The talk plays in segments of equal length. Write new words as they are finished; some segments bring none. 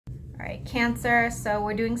All right, Cancer, so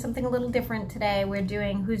we're doing something a little different today. We're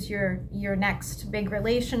doing who's your next big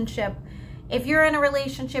relationship. If you're in a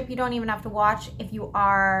relationship, you don't even have to watch. If you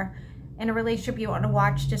are in a relationship, you want to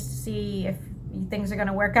watch just to see if things are going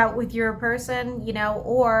to work out with your person, you know,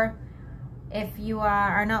 or if you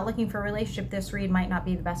are not looking for a relationship, this read might not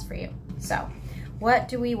be the best for you. So what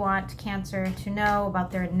do we want Cancer to know about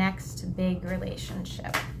their next big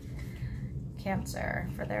relationship? Cancer,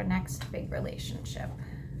 for their next big relationship.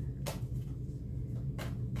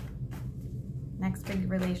 Next big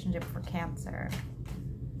relationship for Cancer.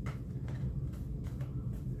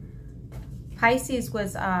 Pisces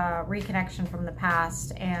was a reconnection from the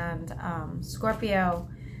past, and Scorpio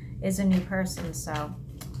is a new person, so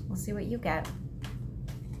we'll see what you get.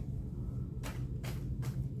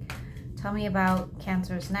 Tell me about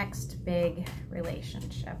Cancer's next big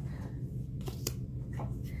relationship.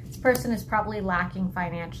 This person is probably lacking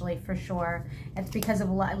financially for sure. It's because of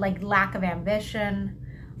like lack of ambition.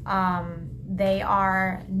 They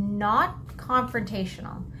are not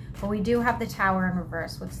confrontational, but we do have the Tower in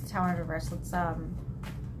reverse. What's the Tower in reverse? Let's I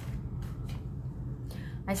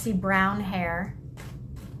see brown hair.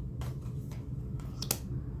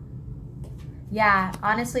 Yeah,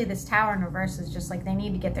 honestly, this Tower in reverse is just like they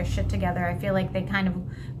need to get their shit together. I feel like they kind of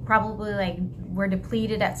probably like were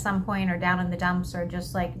depleted at some point or down in the dumps or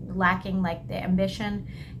just like lacking like the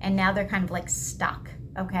ambition, and now they're kind of like stuck,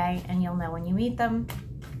 okay? And you'll know when you meet them.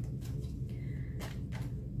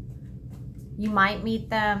 You might meet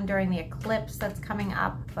them during the eclipse that's coming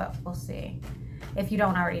up, but we'll see if you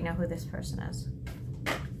don't already know who this person is.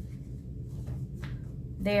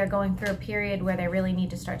 They are going through a period where they really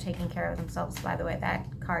need to start taking care of themselves. By the way, that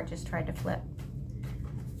card just tried to flip.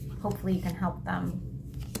 Hopefully you can help them.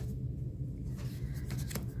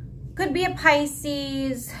 Could be a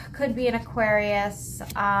Pisces, could be an Aquarius.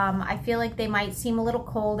 I feel like they might seem a little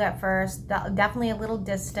cold at first, definitely a little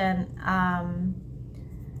distant.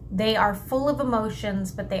 They are full of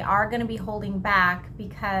emotions, but they are going to be holding back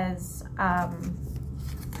because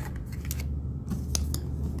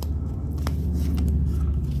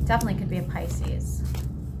definitely could be a Pisces.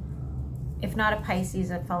 If not a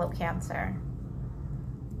Pisces, a fellow Cancer.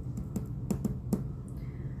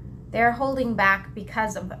 They're holding back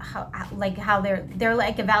because of how they're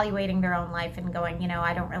like evaluating their own life and going, you know,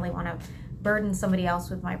 I don't really want to burden somebody else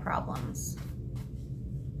with my problems.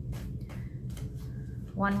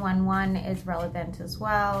 111 is relevant as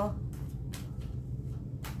well.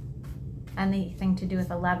 Anything to do with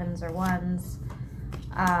 11s or 1s.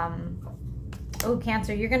 Oh,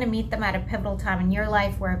 Cancer, you're going to meet them at a pivotal time in your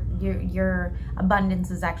life where your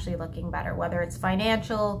abundance is actually looking better, whether it's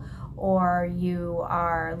financial or you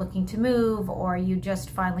are looking to move or you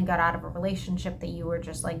just finally got out of a relationship that you were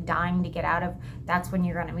just like dying to get out of. That's when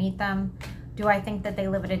you're going to meet them. Do I think that they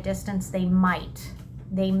live at a distance? They might.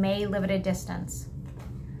 They may live at a distance.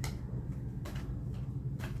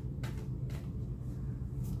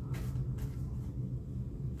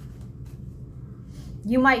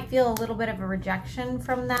 You might feel a little bit of a rejection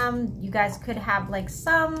from them. You guys could have like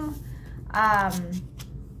some, you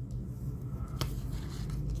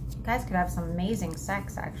guys could have some amazing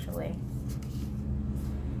sex actually.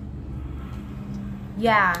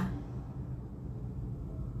 Yeah.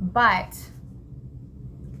 But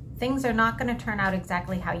things are not going to turn out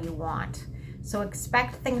exactly how you want. So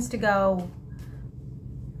expect things to go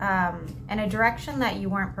in a direction that you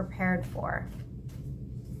weren't prepared for.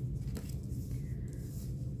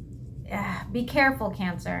 Be careful,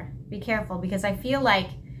 Cancer. Be careful, because I feel like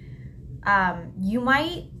you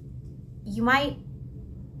might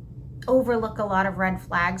overlook a lot of red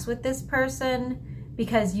flags with this person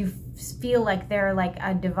because you feel like they're like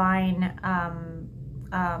a divine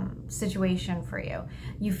situation for you.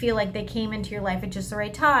 You feel like they came into your life at just the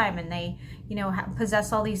right time, and they, you know,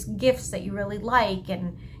 possess all these gifts that you really like,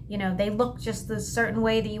 and you know, they look just the certain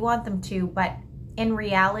way that you want them to, but in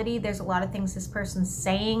reality, there's a lot of things this person's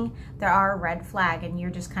saying there are a red flag, and you're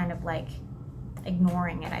just kind of like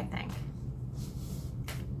ignoring it, I think.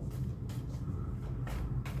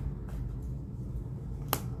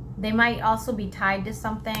 They might also be tied to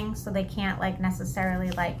something, so they can't like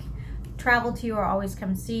necessarily like travel to you or always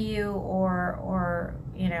come see you, or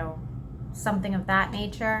you know, something of that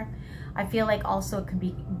nature. I feel like also it could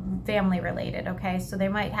be family related, okay? So they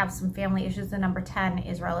might have some family issues. The number 10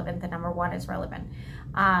 is relevant. The number 1 is relevant.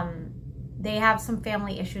 They have some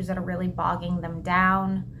family issues that are really bogging them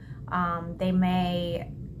down. They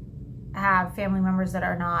may have family members that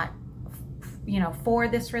are not, you know, for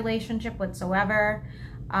this relationship whatsoever.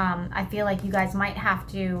 I feel like you guys might have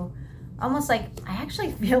to almost like, I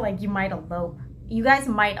actually feel like you might elope you guys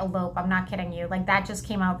might elope. I'm not kidding you. Like, that just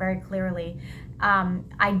came out very clearly.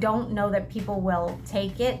 I don't know that people will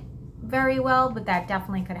take it very well, but that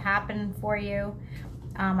definitely could happen for you.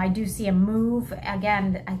 I do see a move.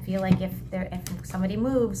 Again, I feel like if somebody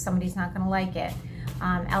moves, somebody's not going to like it.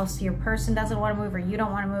 Else your person doesn't want to move, or you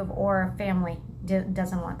don't want to move, or family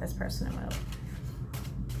doesn't want this person to move.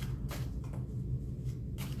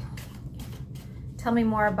 Tell me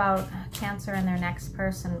more about Cancer and their next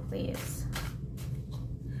person, please.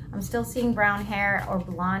 I'm still seeing brown hair or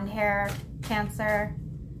blonde hair, Cancer.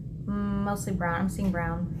 Mostly brown. I'm seeing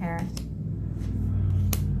brown hair.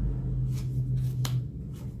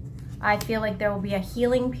 I feel like there will be a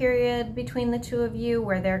healing period between the two of you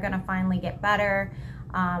where they're going to finally get better.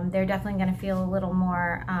 They're definitely going to feel a little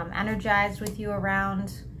more energized with you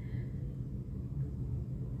around.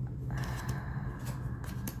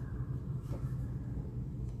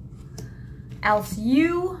 Else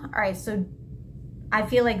you, all right, so I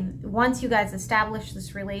feel like once you guys establish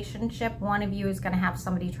this relationship, one of you is going to have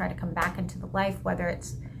somebody try to come back into the life, whether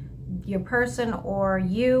it's your person or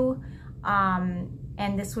you.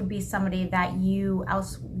 And this would be somebody that you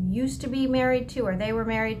else used to be married to, or they were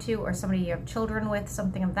married to, or somebody you have children with,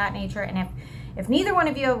 something of that nature. And if neither one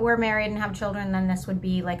of you were married and have children, then this would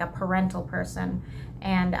be like a parental person.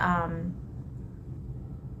 And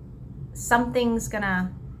something's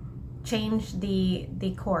gonna change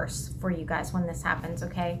the course for you guys when this happens,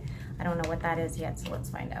 okay? I don't know what that is yet, so let's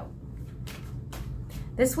find out.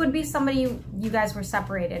 This would be somebody you guys were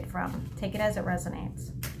separated from. Take it as it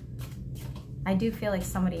resonates. I do feel like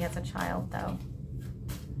somebody has a child, though.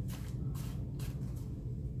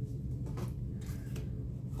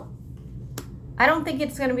 I don't think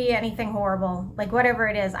it's going to be anything horrible, like whatever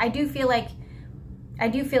it is. I do feel like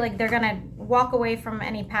they're going to walk away from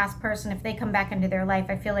any past person if they come back into their life.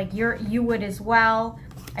 I feel like you would as well.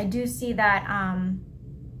 I do see that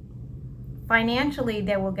financially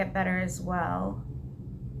they will get better as well.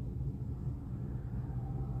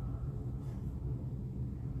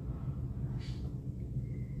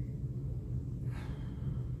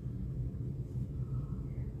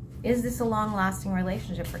 Is this a long-lasting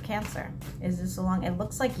relationship for Cancer? Is this a long, it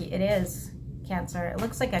looks like it is, Cancer. It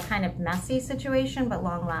looks like a kind of messy situation, but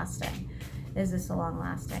long-lasting. Is this a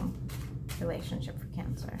long-lasting relationship for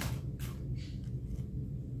Cancer?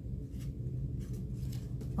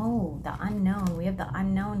 Oh, the unknown. We have the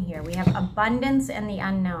unknown here. We have abundance and the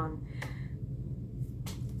unknown.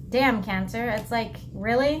 Damn, Cancer. It's like,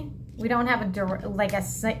 really? We don't have a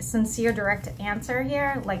sincere, direct answer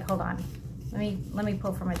here? Like, hold on. Let me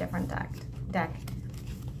pull from a different deck.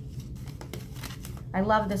 I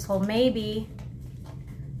love this whole maybe.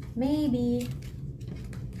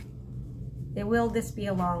 Will this be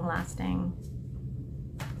a long-lasting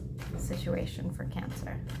situation for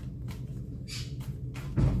Cancer?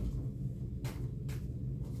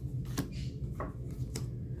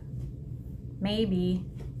 Maybe.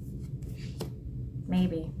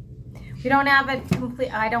 We don't have a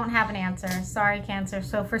complete, I don't have an answer. Sorry, Cancer.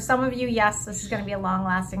 So for some of you, yes, this is going to be a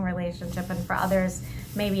long-lasting relationship. And for others,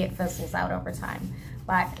 maybe it fizzles out over time.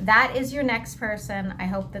 But that is your next person. I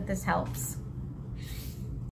hope that this helps.